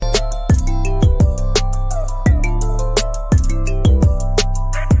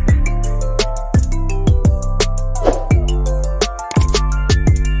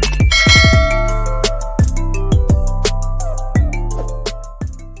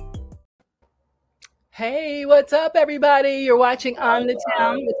Hey, what's up, everybody? You're watching On the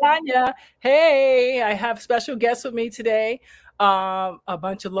Town with Tanya. Hey, I have special guests with me today. A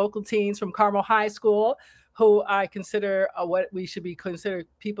bunch of local teens from Carmel High School who I consider what we should be considered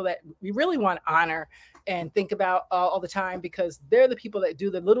people that we really want to honor and think about all the time because they're the people that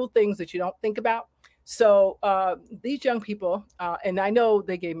do the little things that you don't think about. So these young people, and I know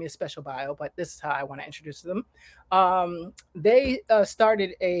they gave me a special bio, but this is how I want to introduce them. They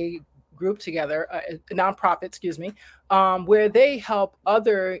started a group together, a nonprofit, excuse me, where they help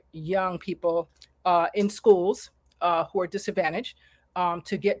other young people in schools who are disadvantaged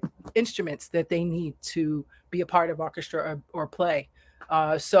to get instruments that they need to be a part of orchestra or play.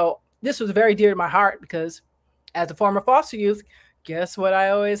 So this was very dear to my heart because as a former foster youth, guess what I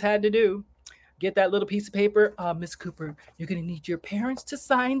always had to do? Get that little piece of paper. Miss Cooper, you're going to need your parents to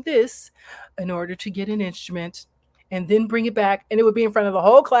sign this in order to get an instrument and then bring it back. And it would be in front of the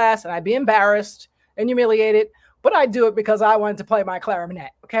whole class, and I'd be embarrassed and humiliated. But I do it because I wanted to play my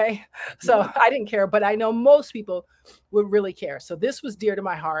clarinet. Okay. So I didn't care, but I know most people would really care. So this was dear to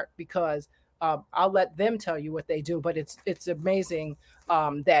my heart because I'll let them tell you what they do, but it's amazing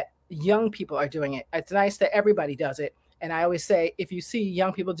that young people are doing it. It's nice that everybody does it. And I always say, if you see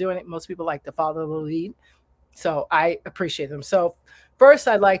young people doing it, most people like to follow the lead. So I appreciate them. So first,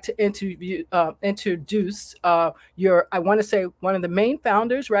 I'd like to introduce I want to say one of the main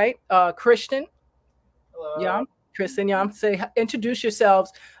founders, right? Christian Hello. Yam, Kristen Yam. Say, introduce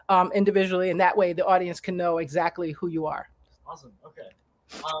yourselves individually, and that way the audience can know exactly who you are. Awesome. Okay.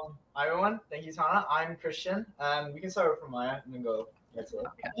 Hi everyone. Thank you, Tana. I'm Christian, and we can start from Maya and then go get to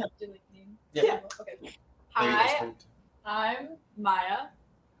it. Yeah. Okay. Hi, I'm Maya.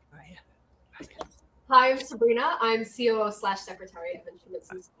 Hi, I'm Sabrina. I'm COO/Secretary of Instruments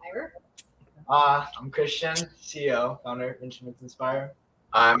Inspire. I'm Christian, CEO, founder of Instruments Inspire.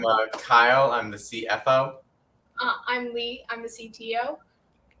 I'm Kyle. I'm the CFO. I'm Lee. I'm the CTO.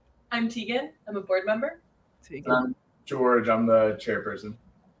 I'm Tegan. I'm a board member. George. I'm the chairperson.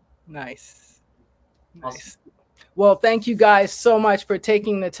 Nice. Awesome. Well, thank you guys so much for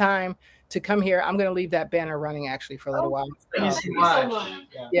taking the time to come here. I'm going to leave that banner running actually for a little while. Thank you so much.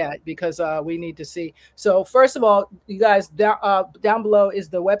 Yeah, because we need to see. So first of all, you guys down below is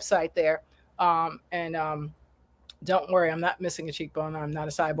the website there, and don't worry, I'm not missing a cheekbone. I'm not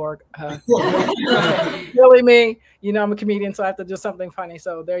a cyborg. Really me. You know, I'm a comedian, so I have to do something funny.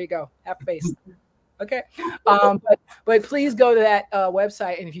 So there you go. Have face. Okay. But please go to that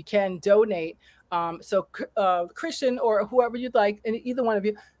website, and if you can donate. So Christian or whoever you'd like, and either one of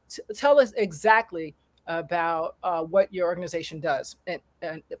you, tell us exactly about what your organization does, and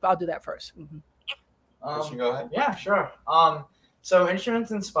if I'll do that 1st. Mm-hmm. Christian, go ahead. Yeah, sure. So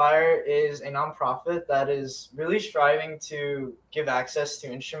Instruments Inspire is a nonprofit that is really striving to give access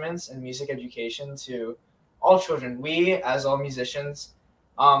to instruments and music education to all children. We, as all musicians,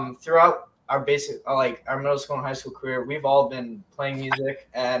 throughout our basic, like our middle school and high school career, we've all been playing music,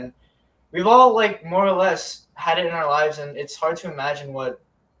 and we've all like more or less had it in our lives. And it's hard to imagine what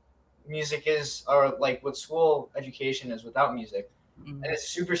music is, or like what school education is without music. Mm-hmm. And it's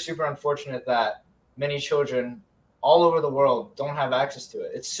super, super unfortunate that many children all over the world don't have access to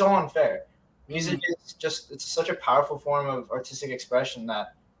it. It's so unfair. Music is just, it's such a powerful form of artistic expression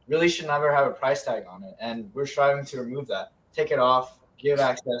that really should never have a price tag on it. And we're striving to remove that, take it off, give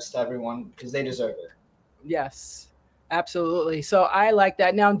access to everyone because they deserve it. Yes, absolutely. So I like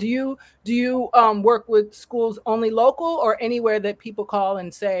that. Now, do you work with schools only local or anywhere that people call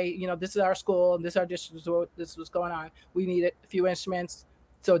and say, you know, this is our school and this is our district, this is what's going on. We need a few instruments.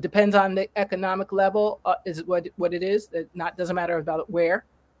 So it depends on the economic level. Is it what it is? It doesn't matter about where.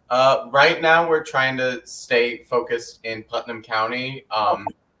 Right now, we're trying to stay focused in Putnam County.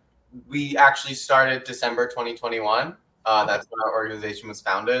 We actually started December 2021. That's when our organization was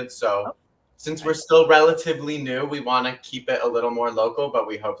founded. So since we're still relatively new, we want to keep it a little more local, but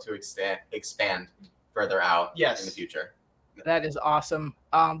we hope to expand further out in the future. That is awesome.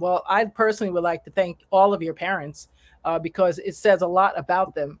 Well, I personally would like to thank all of your parents because it says a lot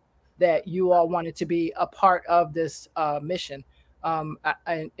about them that you all wanted to be a part of this mission.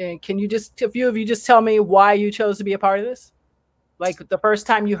 And can you just, a few of you, just tell me why you chose to be a part of this? Like the first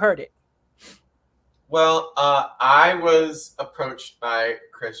time you heard it. Well, I was approached by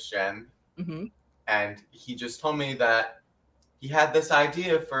Christian, Mm-hmm. and he just told me that he had this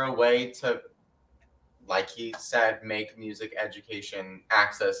idea for a way to, like he said, make music education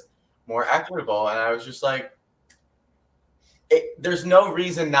access more equitable. And I was just like, there's no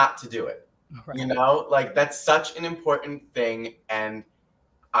reason not to do it. Right. You know, like that's such an important thing. And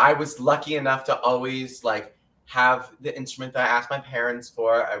I was lucky enough to always like have the instrument that I asked my parents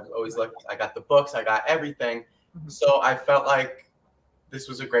for. I always looked, I got the books, I got everything. So I felt like this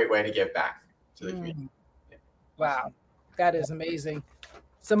was a great way to give back to the community. Wow, that is amazing.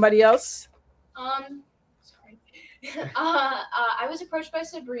 Somebody else? Sorry. I was approached by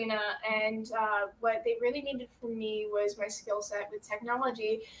Sabrina, and what they really needed from me was my skill set with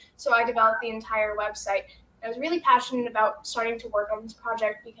technology. So I developed the entire website. I was really passionate about starting to work on this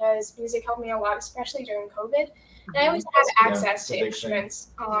project because music helped me a lot, especially during COVID. And I always had access to instruments.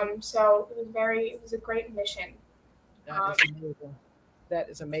 So it was a great mission. That is amazing. That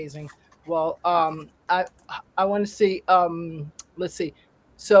is amazing. Well, I want to see. Let's see.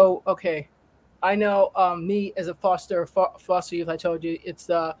 So, okay, I know me as a foster youth. I told you it's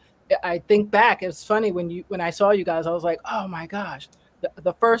the. I think back. It's funny when I saw you guys. I was like, oh my gosh.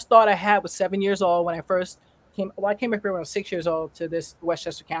 The first thought I had was 7 years old when I first came. Well, I came up here when I was 6 years old to this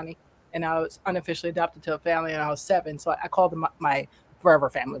Westchester County, and I was unofficially adopted to a family, and I was 7. So I called them my forever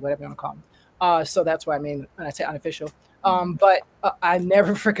family, whatever you want to call them. So that's what I mean when I say unofficial. But I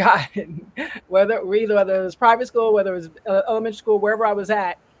never forgotten whether it was private school, whether it was elementary school, wherever I was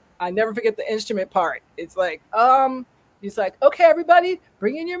at, I never forget the instrument part. It's like, okay, everybody,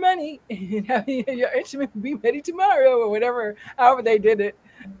 bring in your money and have your instrument be ready tomorrow or whatever, however they did it.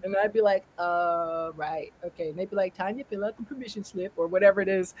 And I'd be like, right, okay. And they'd be like, Tanya, fill out the permission slip or whatever it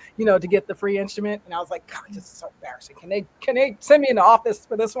is, to get the free instrument. And I was like, God, this is so embarrassing. Can they send me in the office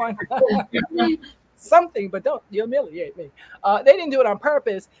for this one? Something, but don't humiliate me. They didn't do it on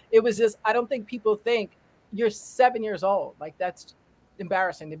purpose. It was just, I don't think people think you're 7 years old. Like, that's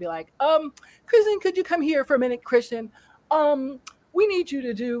embarrassing to be like, Kristen, could you come here for a minute, Christian? We need you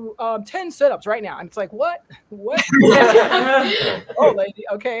to do 10 sit-ups right now. And it's like, what? Oh, lady,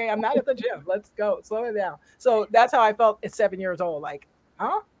 okay, I'm not at the gym. Let's go. Slow it down. So that's how I felt at 7 years old. Like,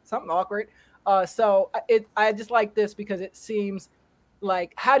 something awkward. So I just like this because it seems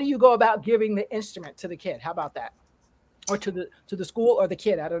like, how do you go about giving the instrument to the kid? How about that? Or to the school or the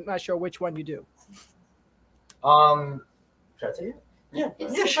kid? I'm not sure which one you do. Should I take it? Yeah,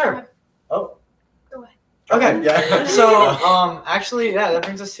 sure. Oh. Go ahead. Okay. Yeah. So actually, that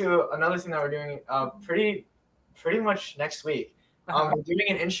brings us to another thing that we're doing pretty much next week. We're doing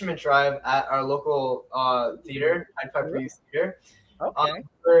an instrument drive at our local theater, Hyde Piper Youth Theater. Okay.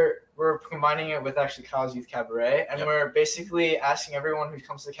 We're combining it with actually Kyle's Youth Cabaret, and we're basically asking everyone who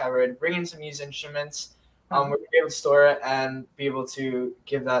comes to the cabaret to bring in some music instruments. We're going to be able to store it and be able to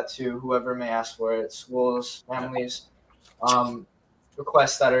give that to whoever may ask for it, schools, families,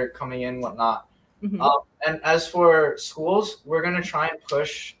 requests that are coming in, whatnot. Mm-hmm. And as for schools, we're going to try and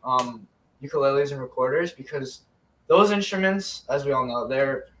push ukuleles and recorders because those instruments, as we all know,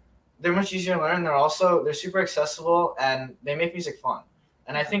 they're much easier to learn. They're super accessible and they make music fun.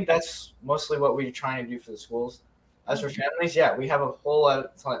 And I think that's mostly what we're trying to do for the schools. As for families, we have a whole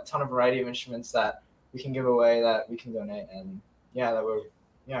ton of variety of instruments that we can give away, that we can donate, and that we're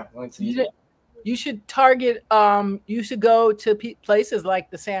willing to use. You should target. You should go to places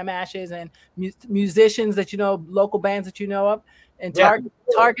like the Sam Ashes and musicians that local bands that you know of, and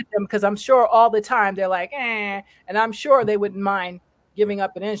target them because I'm sure all the time they're like, and I'm sure they wouldn't mind giving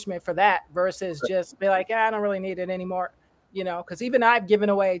up an instrument for that versus just be like, I don't really need it anymore. Because even I've given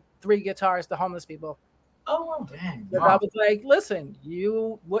away 3 guitars to homeless people. Oh, dang. Wow. I was like, listen,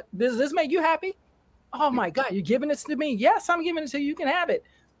 what does this make you happy? Oh my God, you're giving this to me? Yes, I'm giving it to you. You can have it.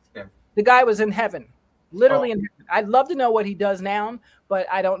 Yeah. The guy was in heaven, literally in heaven. I'd love to know what he does now, but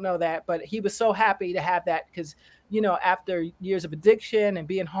I don't know that. But he was so happy to have that because, after years of addiction and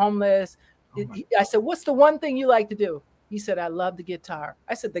being homeless, I said, what's the one thing you like to do? He said, I love the guitar.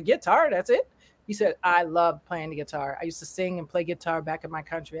 I said, the guitar, that's it? He said, I love playing the guitar. I used to sing and play guitar back in my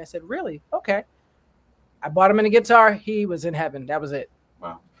country. I said, really? Okay. I bought him a guitar. He was in heaven. That was it.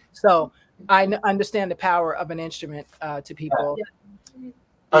 Wow. So I understand the power of an instrument to people.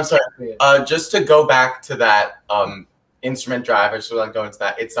 I'm sorry. Just to go back to that instrument drive, I just want to go into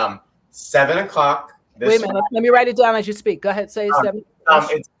that. It's 7:00. Wait a minute. Let me write it down as you speak. Go ahead. Say 7.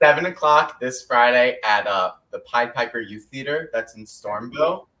 It's 7:00 this Friday at the Pied Piper Youth Theater. That's in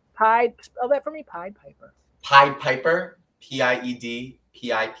Stormville. Spell that for me. Pied Piper. Pied Piper,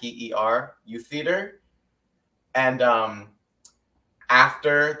 PIEDPIPER Youth Theater. And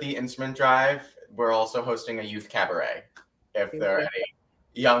after the instrument drive, we're also hosting a youth cabaret. If there are any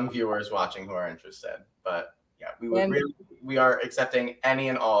young viewers watching who are interested, but we are accepting any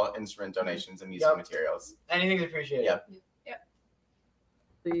and all instrument donations and music materials. Anything's appreciated. Yep.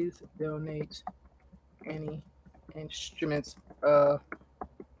 Please donate any instruments.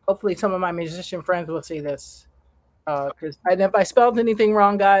 Hopefully some of my musician friends will see this. Because and if I spelled anything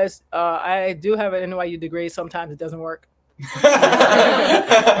wrong, guys, I do have an NYU degree. Sometimes it doesn't work.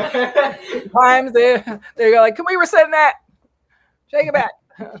 Sometimes they go like, "Can we resend that? Take it back."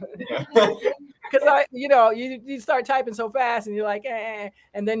 Because you start typing so fast and you're like,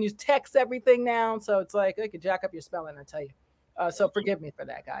 and then you text everything down, so it's like it could jack up your spelling. I tell you. So forgive me for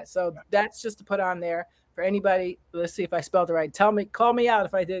that, guys. So that's just to put on there for anybody. Let's see if I spelled it right. Call me out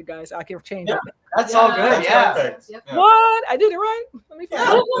if I did, guys. I can change it. That's all good. That's Yeah. perfect. Yep. Yeah. What? I did it right. Let me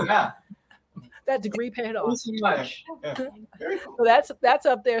find it. Yeah. That degree paid off. Thank you so much. Very cool. So that's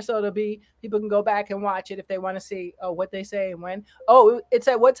up there. So it'll be people can go back and watch it if they want to see what they say and when. Oh, it's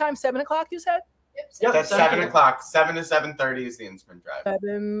at what time? 7 o'clock, you said? Yep, That's 7 o'clock. 7 to 7:30 is the instrument drive.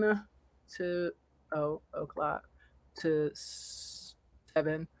 7 to o'clock to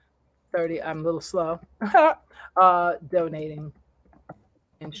 7:30. I'm a little slow. Donating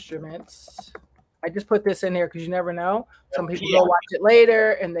instruments. I just put this in here because you never know. Some people go watch it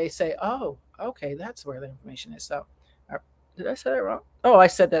later and they say, "Oh, okay, that's where the information is." So, did I say that wrong? Oh, I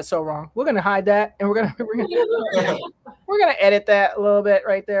said that so wrong. We're gonna hide that, and we're gonna edit that a little bit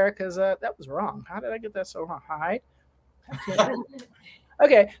right there because that was wrong. How did I get that so wrong? Hide.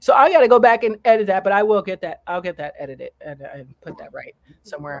 Okay, so I got to go back and edit that, but I will get that. I'll get that edited and put that right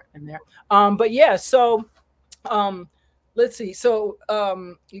somewhere in there. But yeah, so let's see. So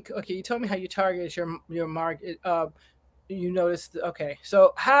you told me how you target your market. You noticed. Okay,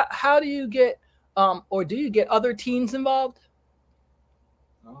 so how do you get or do you get other teens involved?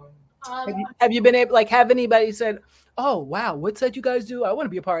 Have you been able, like, have anybody said, "Oh wow, what's that you guys do? I want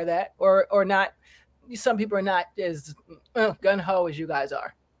to be a part of that," or not? Some people are not as gun ho as you guys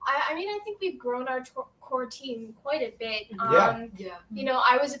are. I mean, I think we've grown our core team quite a bit. Yeah.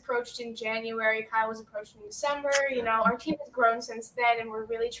 I was approached in January. Kyle was approached in December. Our team has grown since then, and we're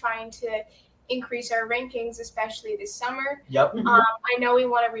really trying to increase our rankings, especially this summer. Yep. I know we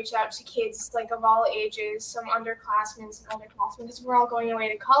want to reach out to kids like of all ages, some underclassmen, because we're all going away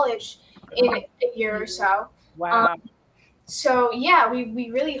to college in a year or so. Wow. So yeah,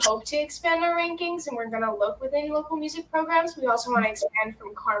 we really hope to expand our rankings, and we're gonna look within local music programs. We also want to expand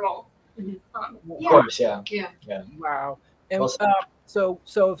from Carmel. Of course, yeah. Wow. And Awesome.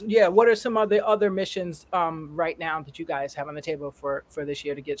 so yeah, what are some of the other missions right now that you guys have on the table for this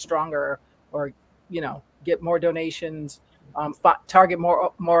year to get stronger or get more donations, target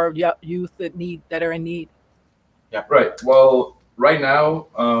more youth that are in need? Yeah. Right. Well, right now,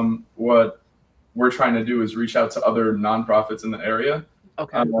 what we're trying to do is reach out to other nonprofits in the area.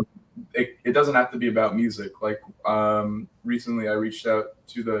 Okay. It doesn't have to be about music. Like recently, I reached out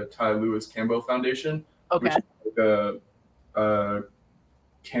to the Ty Lewis Campbell Foundation, which is like a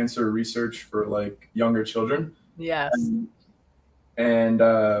cancer research for like younger children. Yes. And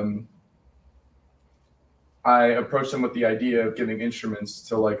I approached them with the idea of giving instruments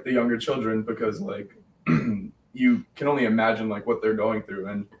to like the younger children because like you can only imagine like what they're going through,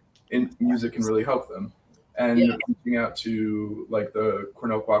 and music can really help them. And reaching out to like the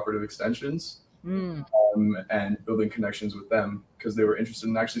Cornell Cooperative Extensions and building connections with them because they were interested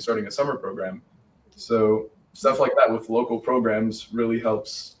in actually starting a summer program. So stuff like that with local programs really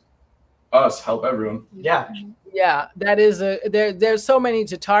helps us help everyone. Yeah, that is there's so many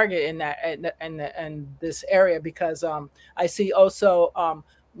to target in that and this area because I see also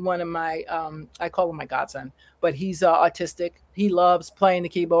one of my I call him my godson, but he's autistic. He loves playing the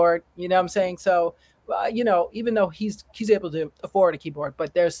keyboard. You know what I'm saying? So even though he's able to afford a keyboard,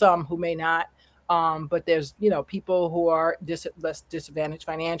 but there's some who may not. But there's people who are less disadvantaged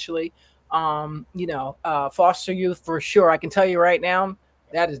financially. Foster youth for sure. I can tell you right now,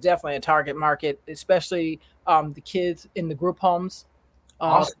 that is definitely a target market, especially the kids in the group homes,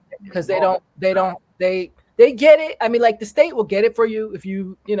 because they get it. I mean, like the state will get it for you if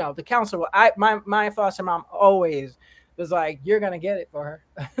the counselor will. My foster mom always was like, "You're gonna get it for her.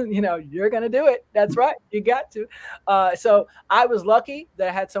 You're gonna do it. That's right. You got to." So I was lucky that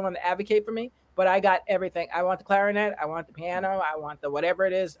I had someone to advocate for me. But I got everything. I want the clarinet. I want the piano. I want the whatever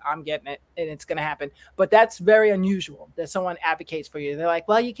it is. I'm getting it, and it's going to happen. But that's very unusual that someone advocates for you. They're like,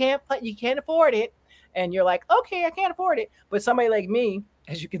 "Well, you can't afford it," and you're like, "Okay, I can't afford it." But somebody like me,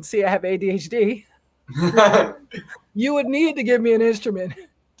 as you can see, I have ADHD. You would need to give me an instrument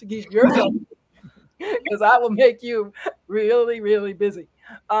to keep yourself, because I will make you really, really busy.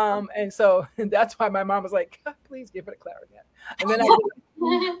 And so that's why my mom was like, "Please give it a clarinet." And then I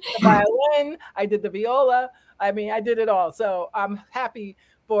did the violin, I did the viola. I mean, I did it all. So I'm happy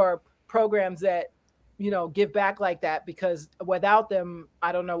for programs that, give back like that, because without them,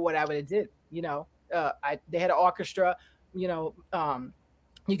 I don't know what I would have did. They had an orchestra,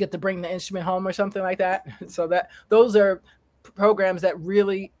 you get to bring the instrument home or something like that. So that those are programs that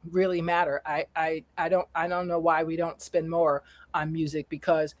really matter. I don't know why we don't spend more on music,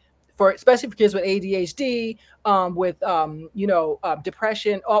 because for especially for kids with ADHD, with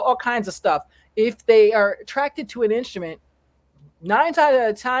depression, all kinds of stuff. If they are attracted to an instrument, nine times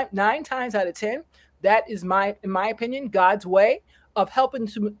out of 10, that is in my opinion, God's way of helping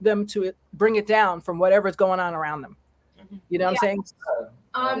them to bring it down from whatever's going on around them. You know what I'm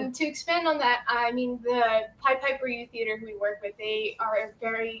saying? To expand on that, I mean, the Pied Piper Youth Theater who we work with, they are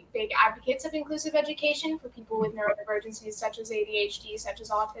very big advocates of inclusive education for people with neurodivergencies such as ADHD, such as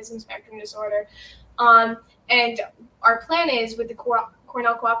autism spectrum disorder. And our plan is with the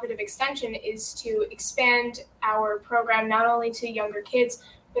Cornell Cooperative Extension is to expand our program not only to younger kids,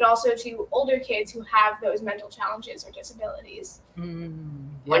 but also to older kids who have those mental challenges or disabilities.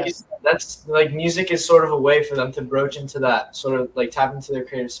 Like you said, that's like music is sort of a way for them to broach into that, sort of like tap into their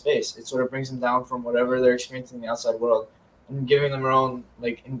creative space. It sort of brings them down from whatever they're experiencing in the outside world and giving them their own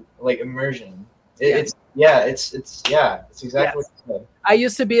immersion. It's exactly what you said. I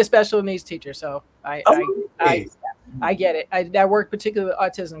used to be a special needs teacher, so I get it. I work particularly with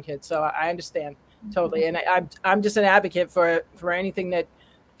autism kids, so I understand totally. And I'm just an advocate for anything that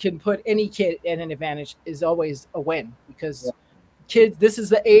can put any kid at an advantage is always a win, because kids, this is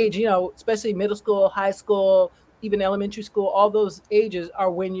the age, especially middle school, high school, even elementary school, all those ages are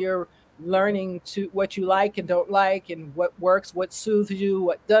when you're learning to what you like and don't like, and what works, what soothes you,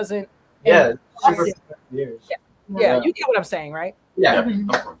 what doesn't. Yeah, years. Yeah, you get what I'm saying, right? Yeah.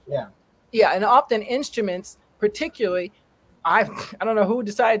 Yeah, and often instruments, particularly, I don't know who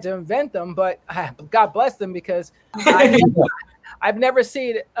decided to invent them, but God bless them, because I've never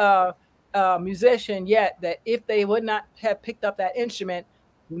seen a musician yet that if they would not have picked up that instrument,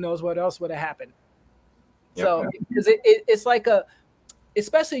 who knows what else would have happened. Yep. So because it's like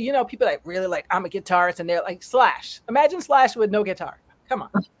especially, people that really like, I'm a guitarist, and they're like Slash. Imagine Slash with no guitar. Come on.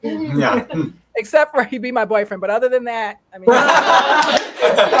 Yeah. Except for he'd be my boyfriend. But other than that, I mean,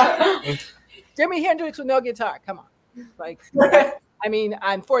 Jimi Hendrix with no guitar. Come on. Like, I mean,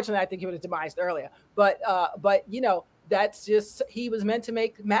 unfortunately, I think he would have demised earlier. But that's just, he was meant to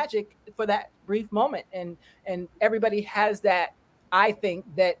make magic for that brief moment. And everybody has that, I think,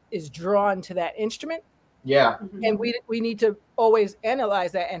 that is drawn to that instrument. Yeah. And we need to always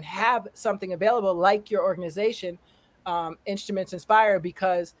analyze that and have something available like your organization, Instruments Inspire,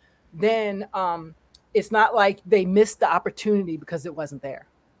 because then it's not like they missed the opportunity because it wasn't there.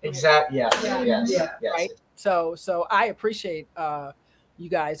 Exactly. Yeah. Yes. Right. So I appreciate you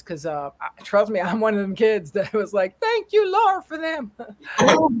guys, because trust me, I'm one of them kids that was like, thank you, Lord, for them.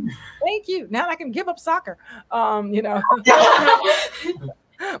 Thank you. Now I can give up soccer. Oh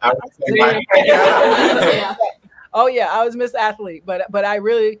yeah, I was Miss Athlete, but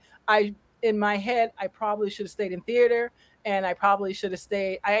I in my head, I probably should have stayed in theater, and I probably should have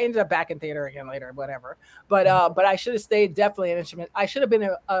stayed. I ended up back in theater again later, whatever. But I should have stayed definitely an instrument. I should have been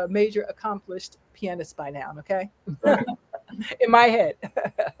a major accomplished pianist by now. Okay, in my head,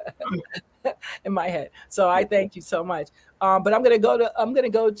 in my head. So I thank you so much. But I'm gonna go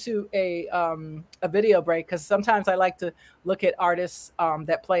to a video break, because sometimes I like to look at artists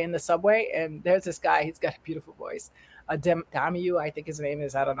that play in the subway, and there's this guy. He's got a beautiful voice. Damiu, I think his name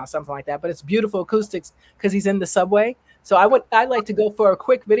is, I don't know, something like that, but it's beautiful acoustics because he's in the subway. So I'd like to go for a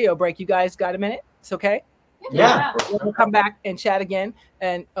quick video break. You guys got a minute? It's okay? Yeah. We'll come back and chat again.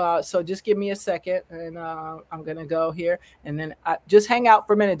 And so just give me a second, and I'm going to go here, and then just hang out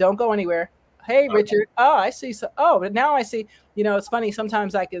for a minute. Don't go anywhere. Hey, Richard. Oh, I see. But now I see, it's funny.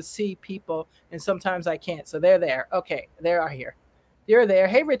 Sometimes I can see people and sometimes I can't. So they're there. Okay. They are here. You're there.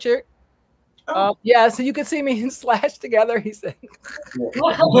 Hey, Richard. Yeah, so you could see me and Slash together, he said.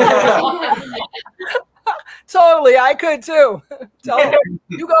 Totally, I could too.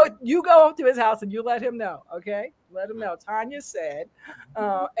 You go to his house and you let him know, okay? Let him know. Tanya said,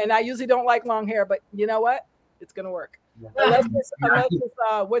 and I usually don't like long hair, but you know what? It's gonna work. Unless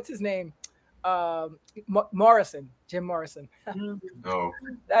what's his name? Morrison, Jim Morrison. Oh,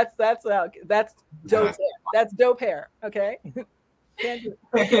 that's dope hair. That's dope hair. Okay. Can't do it.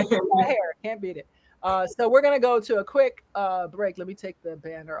 My hair, can't beat it. So we're gonna go to a quick break. Let me take the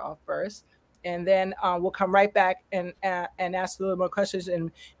banner off first, and then we'll come right back and ask a little more questions, and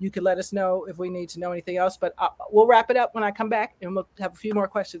you can let us know if we need to know anything else. But we'll wrap it up when I come back, and we'll have a few more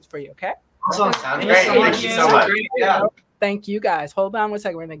questions for you. Okay? Awesome. Sounds great. Thank you so much. Yeah. Thank you, guys. Hold on one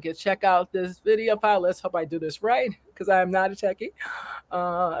second. We're gonna check out this video file. Let's hope I do this right, because I am not a techie.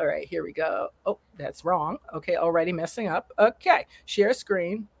 All right, here we go. Oh, that's wrong. Okay, already messing up. Okay, share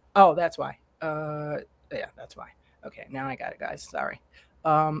screen. Oh, that's why. Yeah, that's why. Okay, now I got it, guys. Sorry.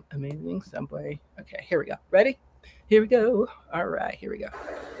 Amazing Subway. Okay, here we go. Ready? Here we go. All right, here we go.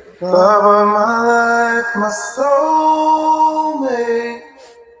 Love of my life, my soulmate.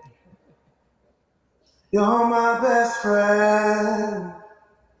 You're my best friend.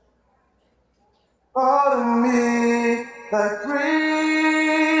 Part of me like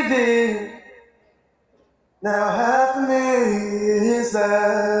breathing. Now half of me is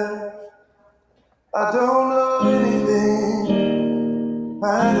that I don't know anything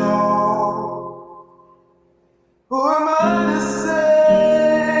at all. Who am I to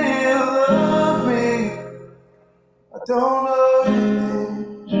say you love me? I don't know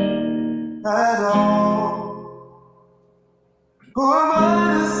anything at all. Who am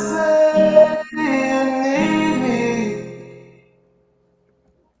I to say you need me?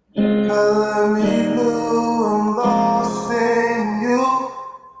 Color me blue, I'm lost in you.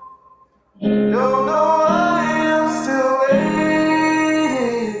 Don't know why I'm still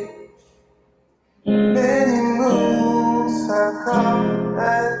waiting. Many moons have come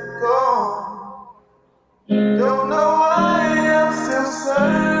and gone. Don't know why I'm still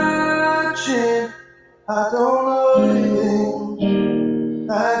searching. I don't know anything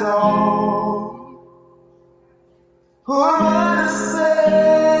at all. Who am I to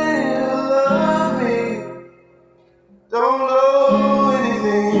say you love me? Don't know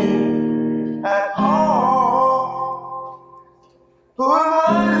anything at all. Who am I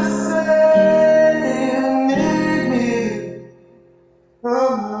to say you need me? Oh,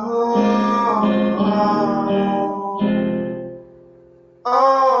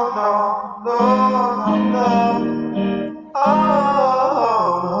 no, no, no, no.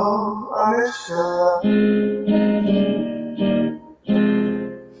 Oh, I miss you.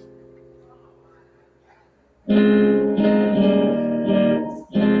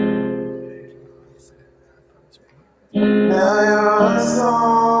 Now you're a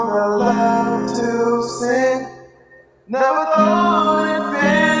song I love to sing. Never thought it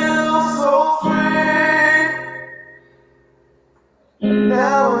feels so free.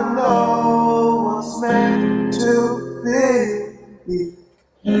 Now I know what's meant to be,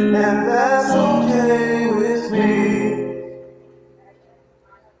 and that's okay with me.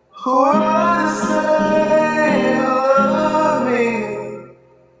 Who am I to say you love me?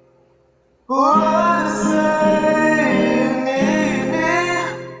 Who am I to say you need me?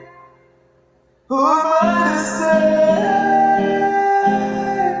 Who am I to say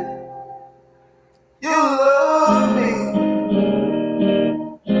you love me?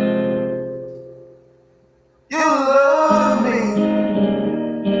 You love me.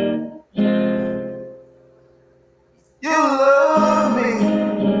 You love me.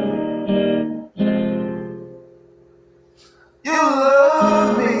 You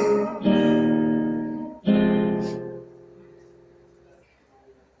love me.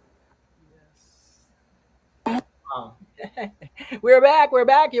 We're back. We're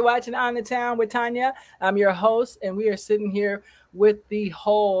back. You're watching On the Town with Tanya. I'm your host, and we are sitting here with the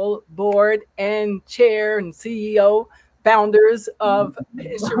whole board and chair and CEO, founders of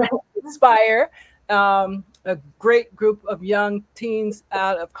Instruments Inspire, a great group of young teens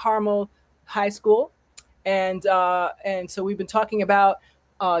out of Carmel High School, and so we've been talking about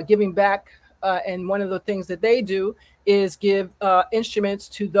giving back, and one of the things that they do is give instruments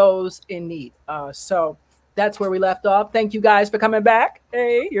to those in need. So that's where we left off. Thank you guys for coming back.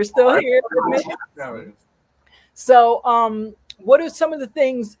 Hey, you're still here with me. So, what are some of the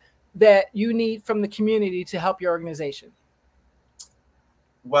things that you need from the community to help your organization?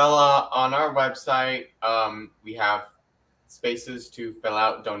 Well, on our website, we have spaces to fill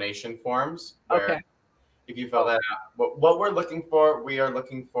out donation forms. Where if you fill that out, what we're looking for, we are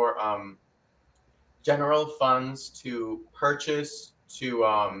looking for general funds to purchase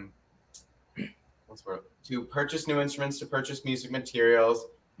to purchase new instruments, to purchase music materials,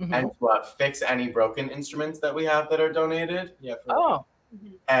 and to fix any broken instruments that we have that are donated. Yeah.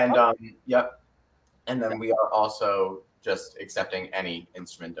 And and then we are also just accepting any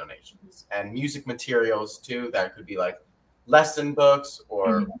instrument donations and music materials too. That could be like lesson books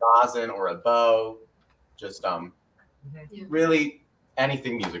or rosin or a bow, just really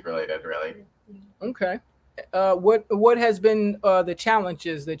anything music related, really. Okay. What has been the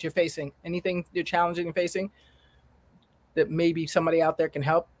challenges that you're facing? Anything you're challenging and facing that maybe somebody out there can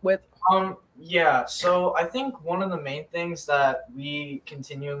help with? Yeah. So I think one of the main things that we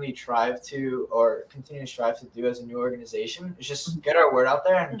continually strive to do as a new organization is just get our word out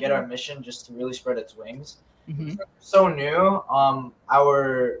there and get our mission just to really spread its wings. So new, our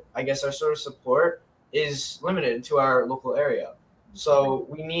sort of support is limited to our local area. So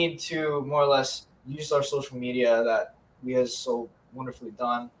we need to more or less use our social media that we as so wonderfully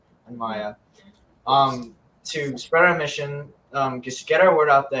done, and Maya, to spread our mission, just get our word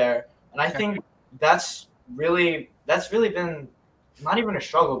out there. And I think that's really been not even a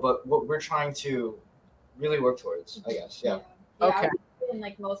struggle, but what we're trying to really work towards, I guess. Yeah. Okay. In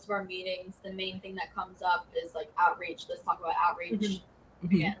like most of our meetings, the main thing that comes up is like outreach. Let's talk about outreach.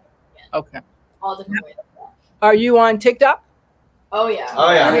 Again. Okay. All different ways. Are you on TikTok? Oh yeah.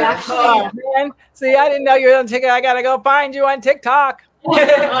 Oh yeah. We actually, Oh, man. See, I didn't know you were on TikTok. I gotta go find you on TikTok.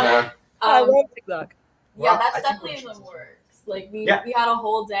 Yeah. I love TikTok. Yeah, Well, that's I think definitely we in the should- works. Like we Yeah. had a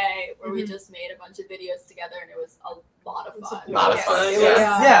whole day where we just made a bunch of videos together, and it was a lot of fun. Lot of fun, It was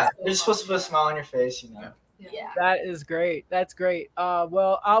Yeah. so You're supposed to put a fun. smile on your face, you know. Yeah. That is great. That's great.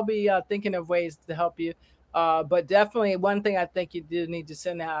 Well, I'll be thinking of ways to help you. But definitely one thing I think you do need to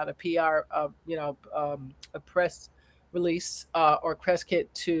send out a PR, a press release or press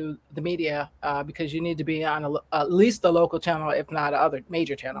kit to the media because you need to be on at least the local channel, if not other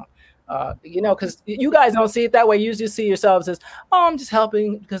major channel. Because you guys don't see it that way. You just see yourselves as, oh, I'm just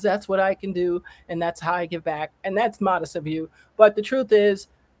helping because that's what I can do and that's how I give back. And that's modest of you. But the truth is,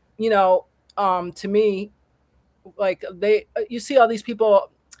 to me, like you see all these people,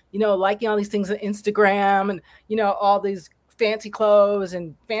 liking all these things on Instagram and, all these fancy clothes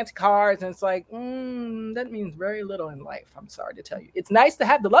and fancy cars. And it's like, that means very little in life. I'm sorry to tell you. It's nice to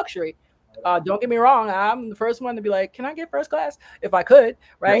have the luxury. Don't get me wrong. I'm the first one to be like, can I get first class if I could?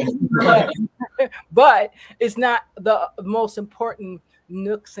 Right. but it's not the most important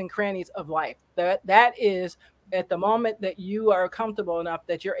nooks and crannies of life. That is at the moment that you are comfortable enough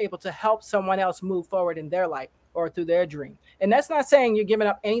that you're able to help someone else move forward in their life or through their dream. And that's not saying you're giving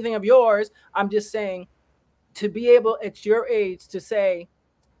up anything of yours. I'm just saying to be able at your age to say,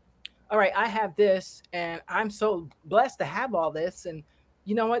 all right, I have this and I'm so blessed to have all this. And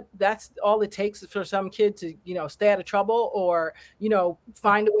you know what? That's all it takes for some kid to, stay out of trouble or,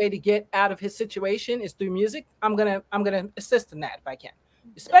 find a way to get out of his situation is through music. I'm going to assist in that if I can,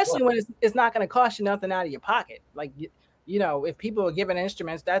 especially when it's not going to cost you nothing out of your pocket. Like, if people are giving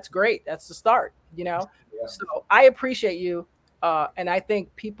instruments, that's great. That's the start, Yeah. So I appreciate you. And I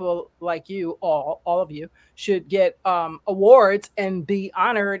think people like you, all of you, should get awards and be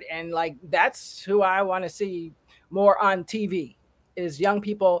honored. And like, that's who I want to see more on TV is young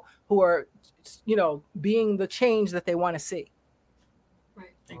people who are, being the change that they want to see. right.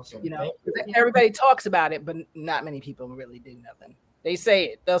 Awesome. Everybody talks about it, but not many people really do nothing. They say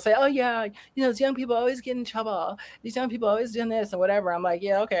it. They'll say, oh, yeah, these young people always get in trouble. These young people always doing this and whatever. I'm like,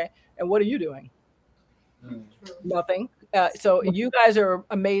 yeah, okay. And what are you doing? Nothing. So you guys are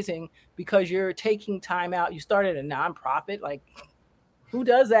amazing because you're taking time out. You started a nonprofit. Like, who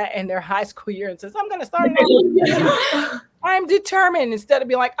does that in their high school year and says, I'm going to start a nonprofit. I'm determined instead of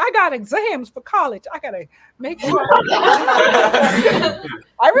being like, I got exams for college. I got to make sure.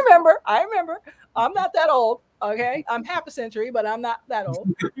 I remember. I'm not that old. Okay. I'm half a century, but I'm not that old.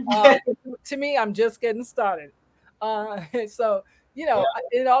 To me, I'm just getting started. So,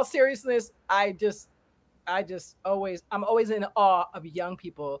 in all seriousness, I'm always in awe of young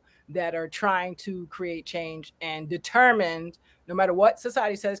people that are trying to create change and determined no matter what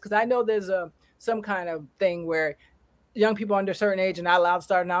society says. Because I know there's some kind of thing where young people under a certain age are not allowed to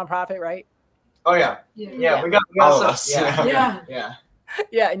start a nonprofit, right? Oh yeah. Yeah. We got All some. of us. Yeah.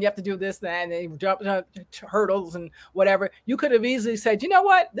 Yeah, and you have to do this, that, and then you jump hurdles and whatever. You could have easily said, you know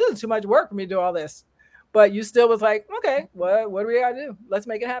what, this is too much work for me to do all this. But you still was like, okay, what do we gotta do? Let's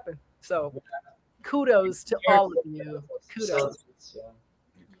make it happen. So kudos to all of you.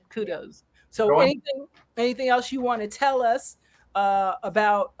 Kudos. So anything else you want to tell us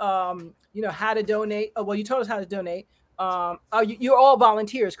about how to donate? Well, you told us how to donate. You're all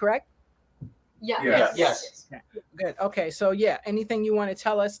volunteers, correct? Yeah. Yes. Good. Okay. So yeah, anything you want to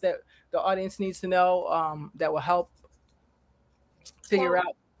tell us that the audience needs to know that will help figure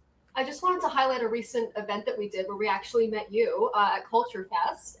out? I just wanted to highlight a recent event that we did where we actually met you at Culture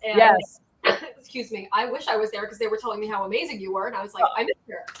Fest. And Yes. excuse me, I wish I was there because they were telling me how amazing you were, and I was like, I'm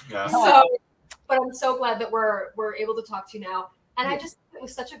here. Yeah. So, but I'm so glad that we're able to talk to you now. And I just it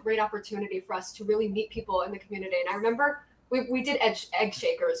was such a great opportunity for us to really meet people in the community. And I remember we did egg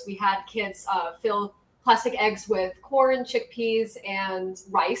shakers. We had kids fill plastic eggs with corn, chickpeas, and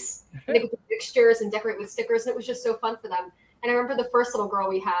rice. And they could do mixtures and decorate with stickers, and it was just so fun for them. And I remember the first little girl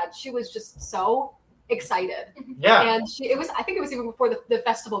we had, she was just so excited. Yeah. And I think it was even before the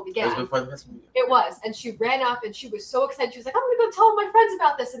festival began. It was before the festival. It was. And she ran up and she was so excited. She was like, I'm going to go tell my friends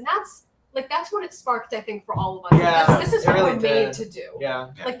about this. And that's what it sparked, I think, for all of us. Yeah, Like, this is it what really we're made did. to do. Yeah.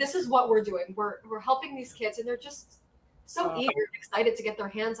 Like, this is what we're doing. We're helping these kids, and they're just so eager and excited to get their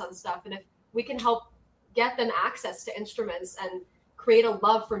hands on stuff. And if we can help get them access to instruments and create a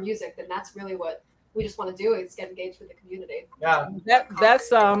love for music, then that's really what we just want to do, is get engaged with the community. Yeah. That's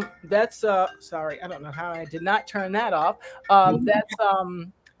sorry, I don't know how I did not turn that off.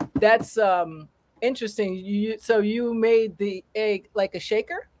 That's interesting. So you made the egg like a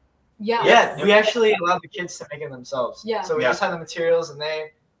shaker? Yeah. Yeah, we actually allowed the kids to make it themselves. Yeah. So we just had the materials, and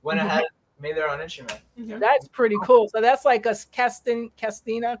they went Mhm. ahead and made their own instrument. That's pretty cool. So that's like a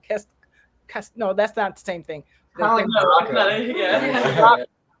no, that's not the same thing. Kind of like maraca. Yeah.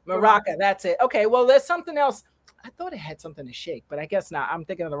 Maraca, that's it. Okay, well, there's something else. I thought it had something to shake, but I guess not. I'm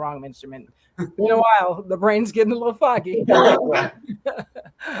thinking of the wrong instrument. In a while, the brain's getting a little foggy.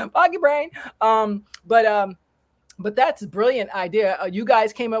 Foggy brain. But that's a brilliant idea. You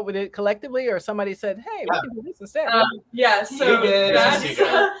guys came up with it collectively, or somebody said, "Hey, we can do this instead." Yeah, so You did.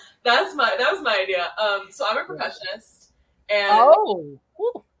 that was my idea. So I'm a percussionist, and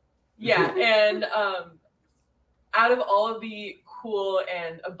Woo. yeah, and out of all of the cool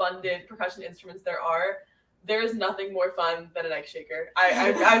and abundant percussion instruments there is nothing more fun than an egg shaker.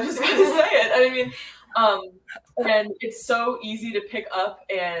 I'm just gonna say it. I mean, and it's so easy to pick up,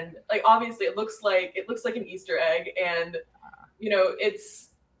 and like obviously it looks like an Easter egg, and you know it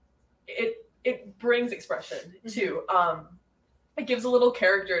brings expression too. It gives a little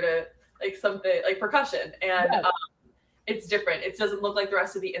character to like something like percussion, and it's different. It doesn't look like the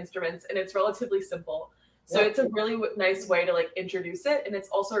rest of the instruments, and it's relatively simple. So it's a really nice way to like introduce it, and it's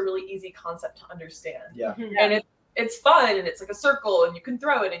also a really easy concept to understand. Yeah. And it's fun, and it's like a circle, and you can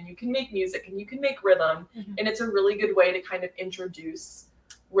throw it, and you can make music, and you can make rhythm, and it's a really good way to kind of introduce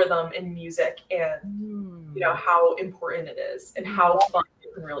rhythm in music, and you know how important it is, and how fun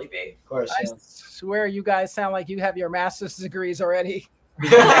it can really be. Of course. I swear, you guys sound like you have your master's degrees already.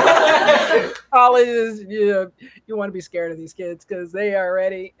 Colleges, you want to be scared of these kids because they are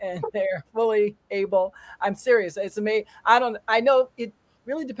ready and they're fully able. I'm serious. It's amazing. I know it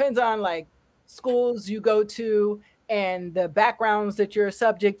really depends on like schools you go to and the backgrounds that you're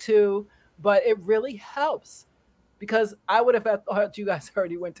subject to, but it really helps because I would have thought you guys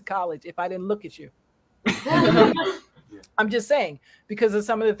already went to college if I didn't look at you. I'm just saying, because of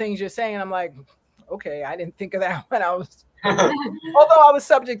some of the things you're saying, I'm like, okay, I didn't think of that when I was although I was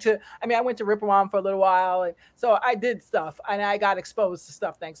subject to, I went to Rippewam for a little while, and so I did stuff, and I got exposed to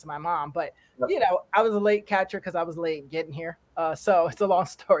stuff thanks to my mom. But I was a late catcher because I was late getting here. So it's a long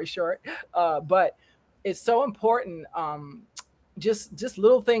story short. But it's so important. Just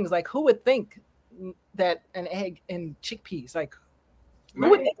little things like, who would think that an egg and chickpeas, like who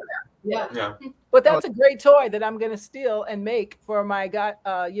would think of that? Yeah. But that's a great toy that I'm gonna steal and make for my my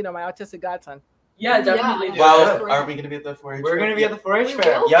autistic godson. Yeah, definitely. Yeah. Well, are we going to be at the 4-H We're fair? going to be at the 4-H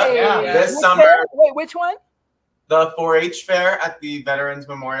fair. Yep. Yeah. This summer. Wait, which one? The 4-H fair at the Veterans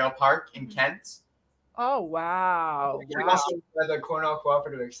Memorial Park in Kent. Oh, wow. At the Cornell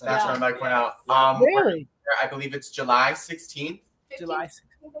Cooperative Extension. That's run by Cornell. Really? I believe it's July 16th. July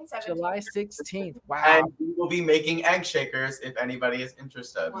 16th. Wow. And we will be making egg shakers if anybody is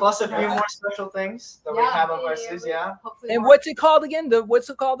interested. Plus a few more special things that we have up our sleeves. Yeah. And what's it called again? The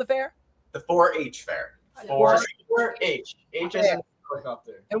fair? The 4-H fair. 4-H. H is in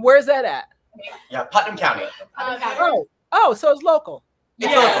helicopter. And where's that at? Yeah, Putnam County. Oh, so it's local.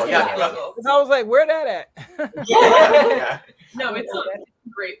 It's local, yeah. Local. I was like, where that at? Yeah. No, it's a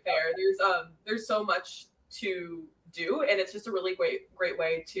great fair. There's so much to do, and it's just a really great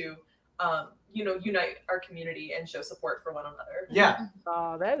way to unite our community and show support for one another. Yeah.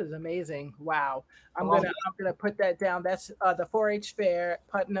 Oh, that is amazing. Wow. I'm gonna put that down. That's the 4-H fair,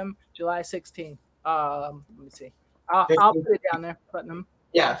 Putnam, July 16th. Let me see. I'll put it down there, Putnam.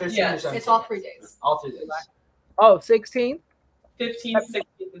 Yeah, 15%. It's all 3 days. All 3 days. Oh, 16th? 15th,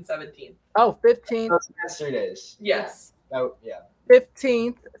 16th, and 17th. Oh, 15th. That's 3 days. Yes.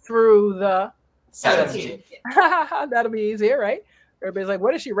 15th through the 17th. That'll be easier, right? Everybody's like,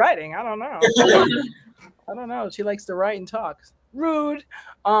 what is she writing? I don't know. I don't know. She likes to write and talk. Rude.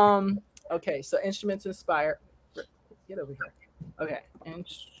 Okay, so instruments inspire. Get over here. Okay,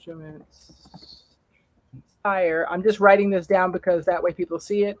 instruments inspire. I'm just writing this down because that way people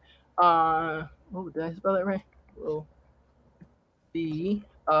see it. Did I spell it right? Will be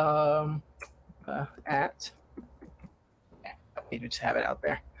at. You just have it out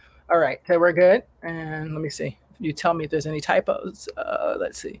there. All right, so we're good. And let me see. You tell me if there's any typos.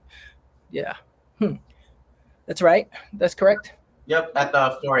 Let's see. Yeah. That's right. That's correct. Yep, at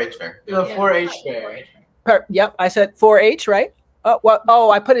the 4-H fair. The 4-H fair. Yep, I said 4-H, right?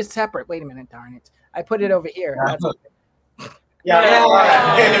 I put it separate. Wait a minute, darn it. I put it over here. Yeah.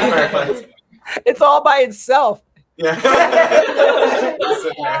 It's all by itself. Yeah.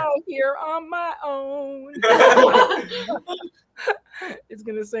 Out here on my own. is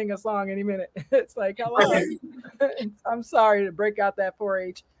going to sing a song any minute. It's like, hello. I'm sorry to break out that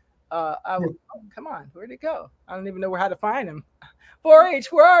 4-H. Come on, where'd it go? I don't even know how to find him.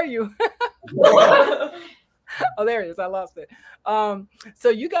 4-H, where are you? Oh, there it is. I lost it. So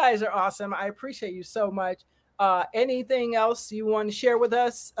you guys are awesome. I appreciate you so much. Anything else you want to share with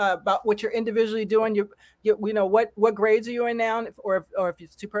us about what you're individually doing? You know, what grades are you in now, or if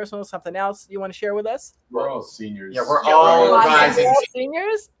it's too personal, something else you want to share with us? We're all seniors. Yeah, we're all rising. You're all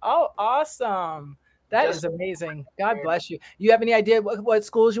seniors. Oh, awesome! That is amazing. God bless you. You have any idea what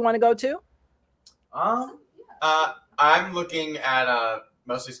schools you want to go to? I'm looking at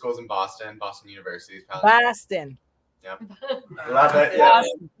mostly schools in Boston University is probably. Boston. Yep. Love it.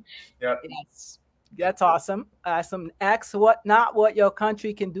 Boston. Yep. Yes. That's awesome. Ask not what your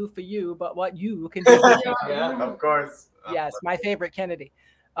country can do for you, but what you can do for you. Yeah, of course. Yes, my favorite Kennedy.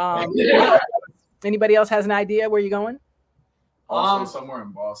 Anybody else has an idea where you're going? Also somewhere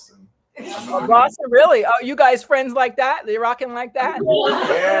in Boston. Boston, really? Oh, you guys friends like that? They're rocking like that?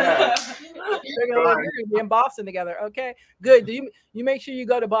 Yeah. They're gonna be in Boston together. Okay, good. Do you make sure you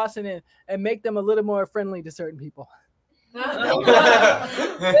go to Boston and make them a little more friendly to certain people? I'm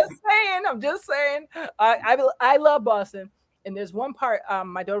just saying. I love Boston, and there's one part.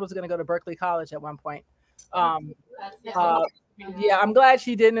 My daughter was going to go to Berkeley College at one point. Yeah, I'm glad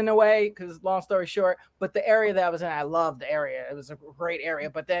she didn't in a way, because long story short, but the area that I was in, I loved the area. It was a great area.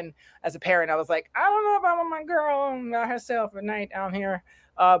 But then as a parent, I was like, I don't know if I want my girl by herself at night down here.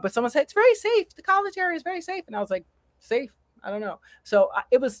 But someone said it's very safe. The college area is very safe, and I was like, safe? I don't know. So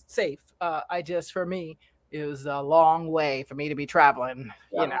it was safe. For me, it was a long way for me to be traveling.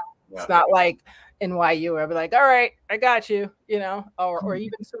 Yeah. You know, Yeah. It's not like NYU where I'd be like, all right, I got you. You know, or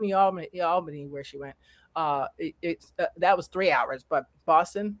even SUNY Albany where she went. That was 3 hours, but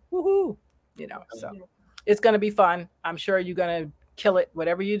Boston, woohoo! You know, so it's gonna be fun. I'm sure you're gonna kill it,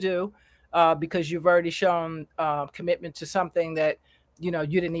 whatever you do, because you've already shown commitment to something that you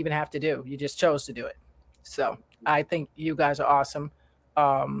didn't even have to do. You just chose to do it. So I think you guys are awesome.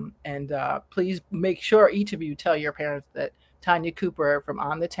 And please make sure each of you tell your parents that Tanya Cooper from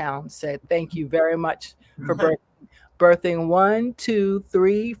On the Town said thank you very much for birthing 1, 2,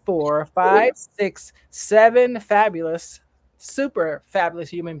 3, 4, 5, 6, 7 fabulous, super fabulous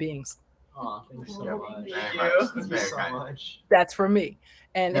human beings. Oh, thank you so much. Thank you so much. That's for me.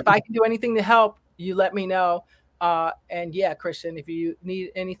 And if I can do anything to help, you let me know. And yeah, Christian, if you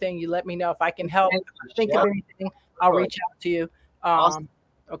need anything, you let me know. If I can help, think of anything, I'll reach out to you. Awesome.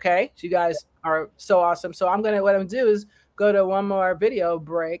 Okay, so you guys are so awesome. So what I'm gonna do is go to one more video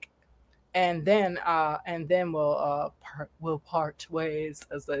break, and then we'll part ways,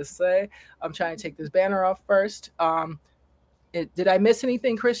 as they say. I'm trying to take this banner off first. Did I miss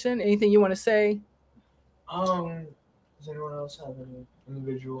anything, Christian? Anything you want to say? Does anyone else have any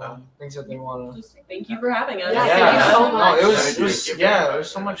individual things that they want to? Thank you for having us. Yeah, thank you so much. It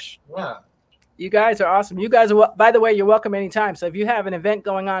was so much. Yeah. You guys are awesome. You guys are, by the way, you're welcome anytime. So if you have an event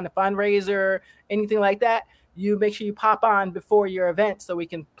going on, a fundraiser, anything like that, you make sure you pop on before your event so we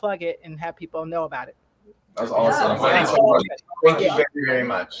can plug it and have people know about it. That's awesome. Yeah. Thank you very, very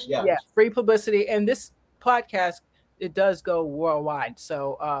much. Yeah, free publicity. And this podcast, it does go worldwide.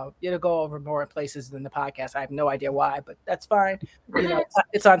 So it'll go over more places than the podcast. I have no idea why, but that's fine.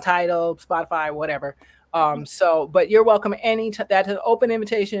 It's on Tidal, Spotify, whatever. But you're welcome that's an open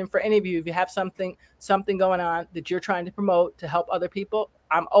invitation for any of you. If you have something going on that you're trying to promote to help other people,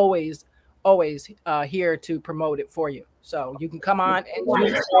 I'm always here to promote it for you. So you can come on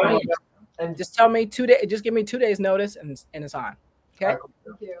and just tell me 2 days, just give me 2 days notice and it's on. Okay.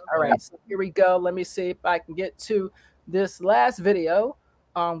 Thank you. All right. So here we go. Let me see if I can get to this last video,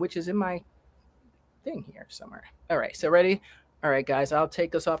 which is in my thing here somewhere. All right. So ready? All right, guys, I'll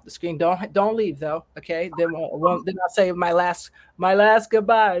take us off the screen. Don't leave though. Okay, then I'll say my last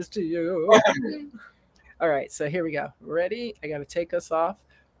goodbyes to you. All right, so here we go. Ready? I got to take us off.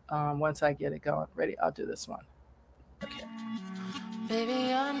 Once I get it going. Ready? I'll do this one. Okay.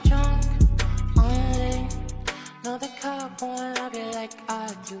 Baby, I'm drunk only. No, the cup won't love you like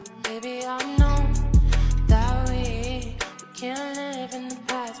I do. Baby, I know that we can't live in the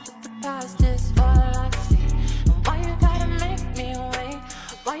past, but the past is all I see. And why you gotta make me wait?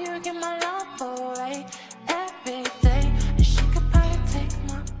 Why you give my love away every day? And she could probably take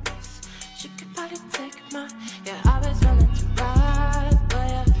my place. She could probably take my. Yeah, I was running to ride, but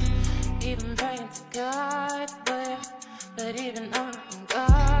yeah, even praying to God, but even I'm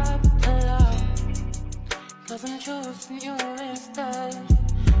God alone. 'Cause I'm choosing you instead.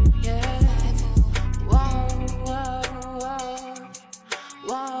 Yeah. Whoa, whoa, whoa.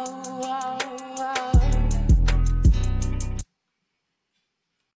 Whoa, whoa, whoa.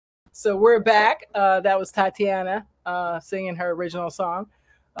 So we're back. That was Tatiana singing her original song.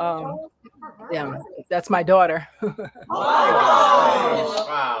 Yeah, that's my daughter.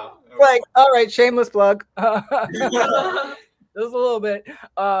 Wow. Like, all right, shameless plug. Just a little bit.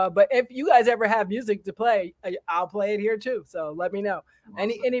 But if you guys ever have music to play, I'll play it here too. So let me know.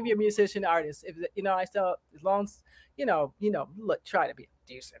 Any of your musician artists, if I still, as long as look, try to be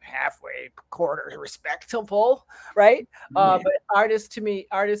decent, halfway, quarter, respectable, right? But artists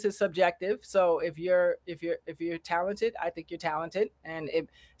is subjective. So if you're talented, I think you're talented, and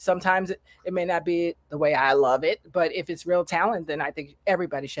sometimes it may not be the way I love it, but if it's real talent, then I think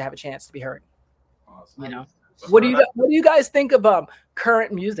everybody should have a chance to be heard. Awesome. What do you guys think of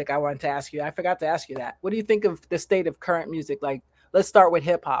current music? I wanted to ask you. I forgot to ask you that. What do you think of the state of current music? Like, let's start with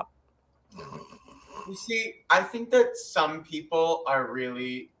hip hop. You see, I think that some people are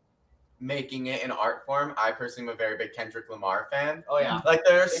really making it an art form. I personally am a very big Kendrick Lamar fan. Oh yeah. Like,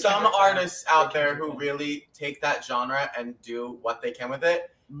 there are some artists out there who really take that genre and do what they can with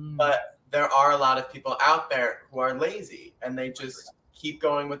it. But there are a lot of people out there who are lazy and they just keep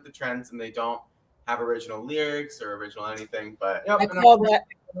going with the trends and they don't have original lyrics or original anything. But I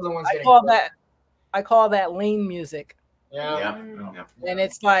call that lean music. Yeah. And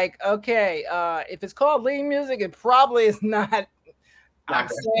it's like, okay, if it's called lean music, it probably is not. I'm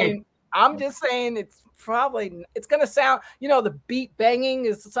just saying it's gonna sound, the beat banging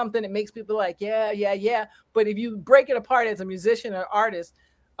is something that makes people like, yeah. But if you break it apart as a musician or artist,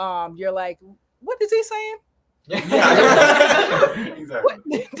 you're like, what is he saying? Yeah. Exactly.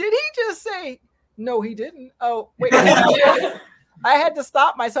 Did he just say? No, he didn't. Oh, wait. I had to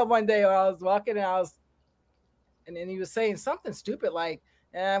stop myself one day when I was walking and then he was saying something stupid like,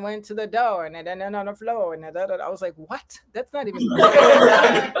 and I went to the door and then on the floor and I was like, what? That's not even. He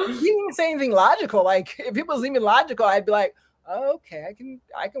didn't say anything logical. Like, if it was even logical, I'd be like, okay,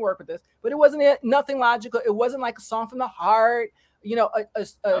 I can work with this. But it wasn't nothing logical. It wasn't like a song from the heart, a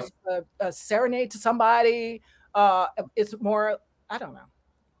serenade to somebody. It's more, I don't know.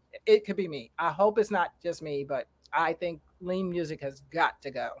 It could be me. I hope it's not just me, but I think lean music has got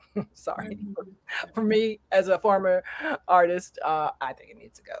to go. Sorry. For me, as a former artist, I think it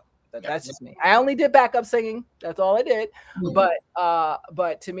needs to go. That's just me. I only did backup singing. That's all I did. But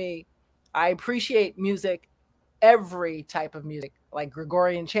to me, I appreciate music, every type of music, like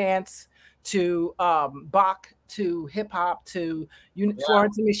Gregorian chants to Bach to hip hop to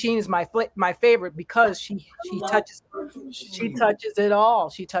Florence and the Machine is my favorite because she touches it all.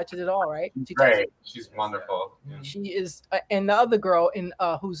 She touches it all, right? She's wonderful. Yeah. She is, and the other girl in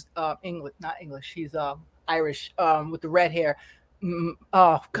who's English, not English. She's Irish with the red hair.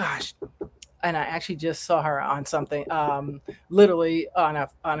 Oh gosh. And I actually just saw her on something, literally on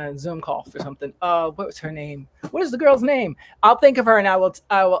a Zoom call for something. What was her name? What is the girl's name? I'll think of her and I will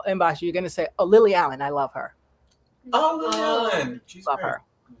inbox you. You're gonna say, Lily Allen. I love her. Oh, Lily Allen. She's love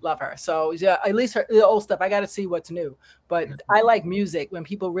her. So yeah, at least the old stuff. I got to see what's new. But I like music when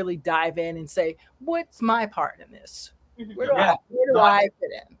people really dive in and say, "What's my part in this? Where do I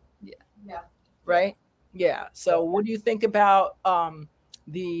fit in?" Yeah. Right. Yeah. So what do you think about what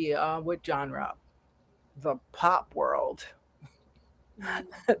genre? The pop world.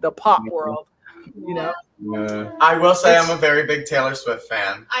 The pop world. I will say I'm a very big Taylor Swift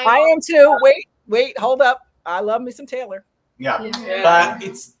fan. I am too. Wait, hold up. I love me some Taylor. Yeah. But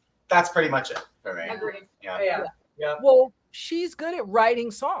that's pretty much it for me. Agreed. Yeah. Well, she's good at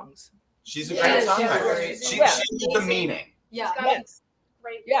writing songs. She's a great songwriter. She knows the meaning. Yeah.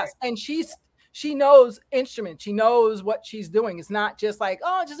 Yes, and she knows instruments. She knows what she's doing. It's not just like,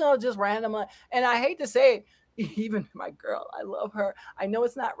 just random. And I hate to say it, even my girl, I love her. I know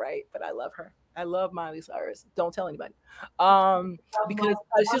it's not right, but I love her. I love Miley Cyrus. Don't tell anybody. Because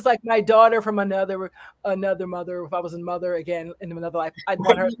she's like my daughter from another mother. If I was a mother again in another life, I'd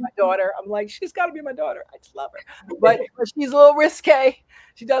want her as my daughter. I'm like, she's got to be my daughter. I just love her. But she's a little risque.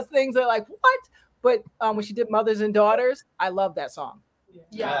 She does things that are like, what? But when she did Mothers and Daughters, I love that song.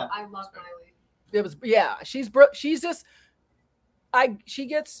 Yeah, I love Miley. It was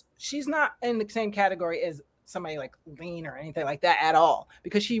she's not in the same category as somebody like lean or anything like that at all,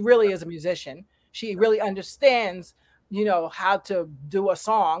 because she really is a musician. She really understands, how to do a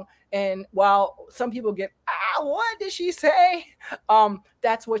song. And while some people get, what did she say?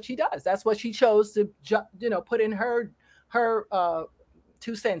 That's what she does. That's what she chose to, put in her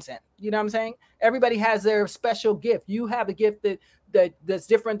 2 cents in. You know what I'm saying? Everybody has their special gift. You have a gift that's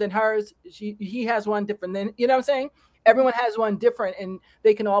different than hers. He has one different than, you know what I'm saying? Everyone has one different, and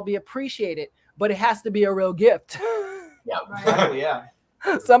they can all be appreciated, but it has to be a real gift. Yeah, exactly. Yeah.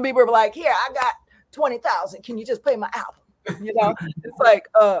 Some people are like, here, I got 20,000. Can you just play my album? It's like,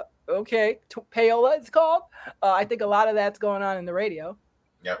 Okay, payola it's called. I think a lot of that's going on in the radio.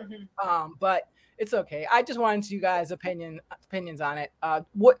 Yep. But it's okay. I just wanted you guys opinions on it.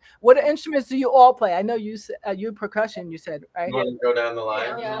 What instruments do you all play? I know you you percussion. You said right. You want to go down the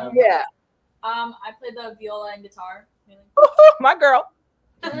line? Yeah. I play the viola and guitar. Really. My girl.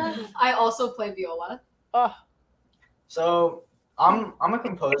 I also play viola. Oh, So I'm a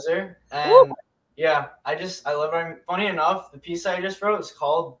composer, and Woo. yeah, I love writing. Funny enough, the piece I just wrote is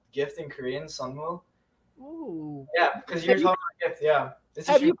called "Gift" in Korean, Sunwoo. ooh. Yeah, because you're Have talking about gift. Yeah, it's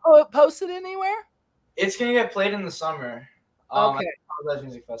Have you posted anywhere? It's gonna get played in the summer. Okay. At the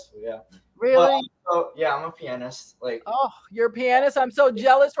Music Festival. Yeah. Really? So yeah, I'm a pianist. Like, Oh, you're a pianist. I'm so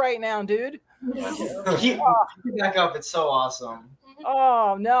jealous right now, dude. keep back up. It's so awesome.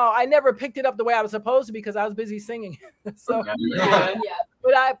 Oh no, I never picked it up the way I was supposed to because I was busy singing. So, Yeah.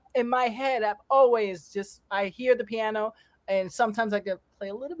 but in my head, I've always I hear the piano, and sometimes I can play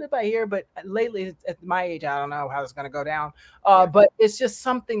a little bit by ear. But lately, at my age, I don't know how it's gonna go down. But it's just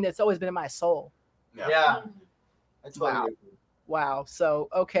something that's always been in my soul. Yeah. I totally Wow. agree. Wow. So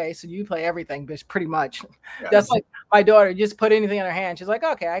okay, so you play everything, bitch, pretty much. Yeah. That's like my daughter. Just put anything in her hand. She's like,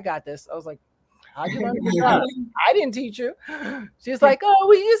 okay, I got this. I was like, how'd you learn this stuff? I didn't teach you. She's like, oh,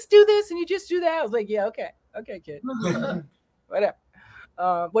 we just do this and you just do that. I was like, yeah, okay, kid, whatever.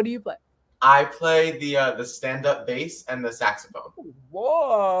 What do you play? I play the stand-up bass and the saxophone.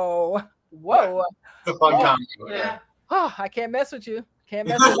 Whoa. It's a fun combo. Yeah. Oh, I can't mess with you. Can't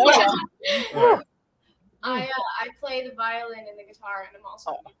mess with that. Yeah. I play the violin and the guitar, and I'm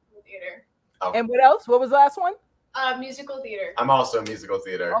also in musical theater. And what else? What was the last one? Musical theater. I'm also musical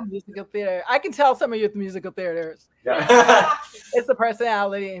theater. Oh, musical theater. I can tell some of you at the musical theaters. Yeah. It's a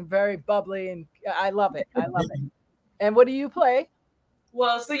personality and very bubbly, and I love it. I love it. And what do you play?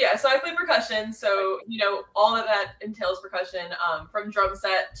 Well, so I play percussion. So, all of that entails percussion, from drum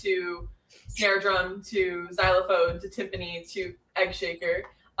set to snare drum to xylophone to timpani to egg shaker.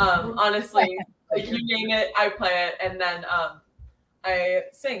 Honestly, like you name it, I play it. And then I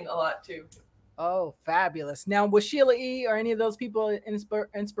sing a lot too. Oh, fabulous. Now, was Sheila E. or any of those people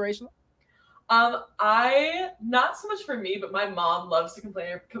inspirational? I not so much for me, but my mom loves to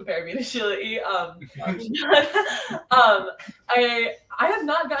compare me to Sheila E. I have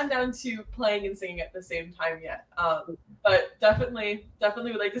not gotten down to playing and singing at the same time yet. But definitely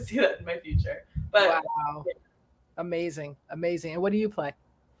would like to see that in my future. But Wow. Amazing. And what do you play?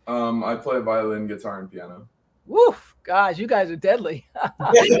 I play violin, guitar, and piano. Woof. Gosh, you guys are deadly.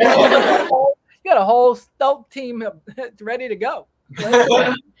 You got a whole stealth team ready to go.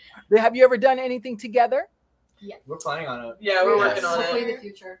 Have you ever done anything together? Yeah. We're planning on it. Yeah, we're working on Hopefully it. in the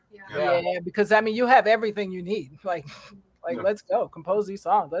future. Yeah. Yeah, because I mean, you have everything you need. Like, let's go compose these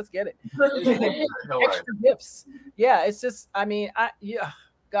songs. Let's get it. Extra gifts. Yeah, it's just. I mean,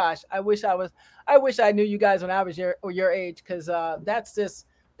 gosh, I wish I knew you guys when I was your age, because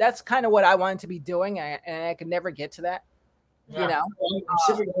that's kind of what I wanted to be doing, and I could never get to that. Yeah. You know. I'm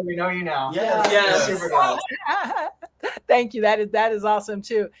super glad we know you now. Yes. Super glad. Thank you. That is awesome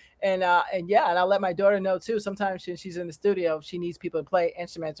too. And I'll let my daughter know too. Sometimes she's in the studio, she needs people to play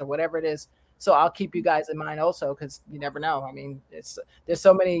instruments or whatever it is. So I'll keep you guys in mind also, because you never know. I mean, there's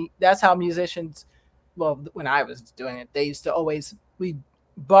so many. That's how musicians. Well, when I was doing it, they used to we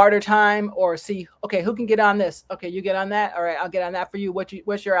barter time or see, okay, who can get on this? Okay, you get on that. All right, I'll get on that for you.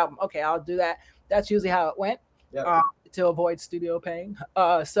 What's your album? Okay, I'll do that. That's usually how it went. Yeah. To avoid studio paying.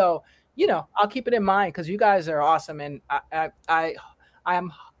 So I'll keep it in mind, because you guys are awesome, and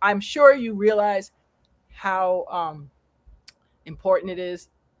I'm sure you realize how important it is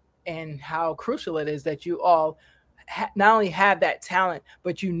and how crucial it is that you all not only have that talent,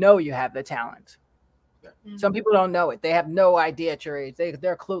 but you have the talent. Mm-hmm. Some people don't know it. They have no idea at your age.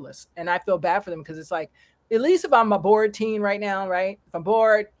 They're clueless, and I feel bad for them, because it's like, at least if I'm a bored teen right now, right? If I'm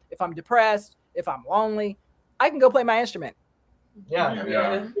bored, if I'm depressed, if I'm lonely, I can go play my instrument. Yeah.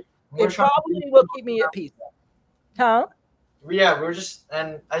 Yeah. It probably will keep me at peace. Huh? Yeah, we're just,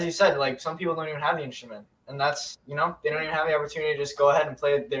 and as you said, like, some people don't even have the instrument, and that's, they don't even have the opportunity to just go ahead and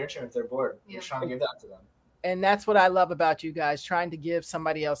play their instrument if they're bored. We're just trying to give that to them. And that's what I love about you guys, trying to give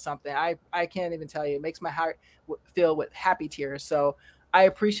somebody else something. I can't even tell you. It makes my heart fill with happy tears. So I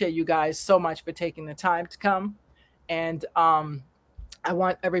appreciate you guys so much for taking the time to come. And I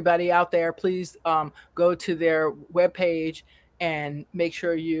want everybody out there, please go to their webpage and make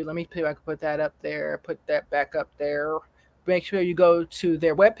sure let me see if I can put that up there, put that back up there. Make sure you go to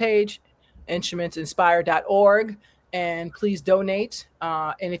their webpage, instrumentsinspire.org, and please donate.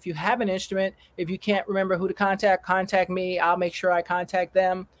 And if you have an instrument, if you can't remember who to contact me. I'll make sure I contact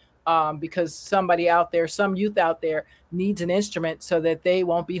them. because somebody out there, some youth out there needs an instrument so that they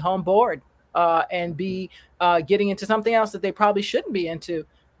won't be home bored and be getting into something else that they probably shouldn't be into.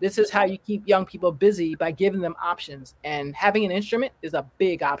 This is how you keep young people busy, by giving them options, and having an instrument is a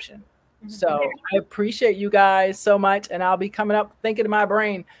big option. So I appreciate you guys so much, and I'll be coming up thinking in my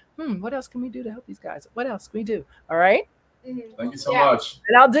brain, what else can we do to help these guys? What else can we do? All right. Thank you so much.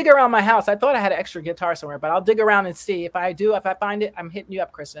 And I'll dig around my house. I thought I had an extra guitar somewhere, but I'll dig around and see. If I find it, I'm hitting you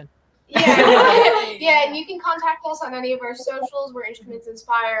up, Kristen. Yeah, and you can contact us on any of our socials. We're Instruments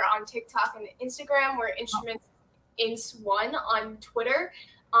Inspire on TikTok and Instagram. We're Instruments Ins1 on Twitter.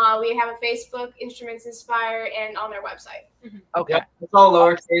 We have a Facebook, Instruments Inspire, and on our website. Okay. Yep, it's all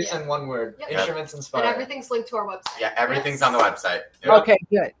lowercase and one word. Yep. Instruments Inspire. And everything's linked to our website. Yeah, everything's on the website. Yep. Okay,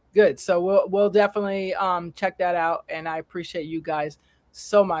 good. So we'll definitely check that out, and I appreciate you guys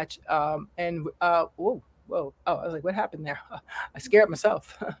so much. Whoa. Oh, I was like, what happened there? I scared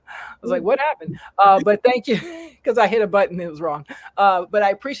myself. I was like, what happened? But thank you, because I hit a button, it was wrong. But I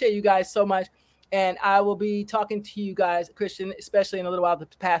appreciate you guys so much. And I will be talking to you guys, Christian, especially in a little while, to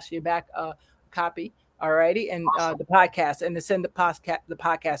pass you back a copy. All righty. And the podcast, and to send the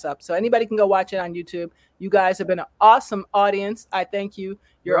podcast up. So anybody can go watch it on YouTube. You guys have been an awesome audience. I thank you.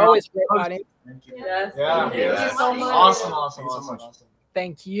 You're always a great audience. Thank you. Yes. Yeah. Thank you so much. Awesome.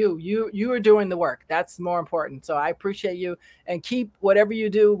 Thank you. You are doing the work. That's more important. So I appreciate you, and keep whatever you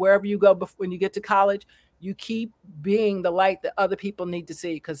do, wherever you go when you get to college, you keep being the light that other people need to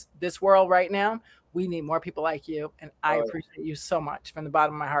see, because this world right now, we need more people like you. And I appreciate you so much from the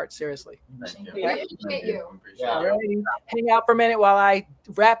bottom of my heart. Seriously. Thank you. We appreciate you. Yeah. Alrighty. Hang out for a minute while I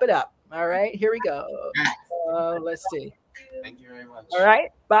wrap it up. All right, here we go. Let's see. Thank you very much. All right,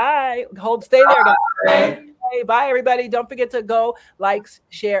 bye. Stay there, guys. Hey, bye, everybody. Don't forget to go like,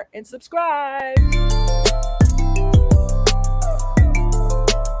 share, and subscribe.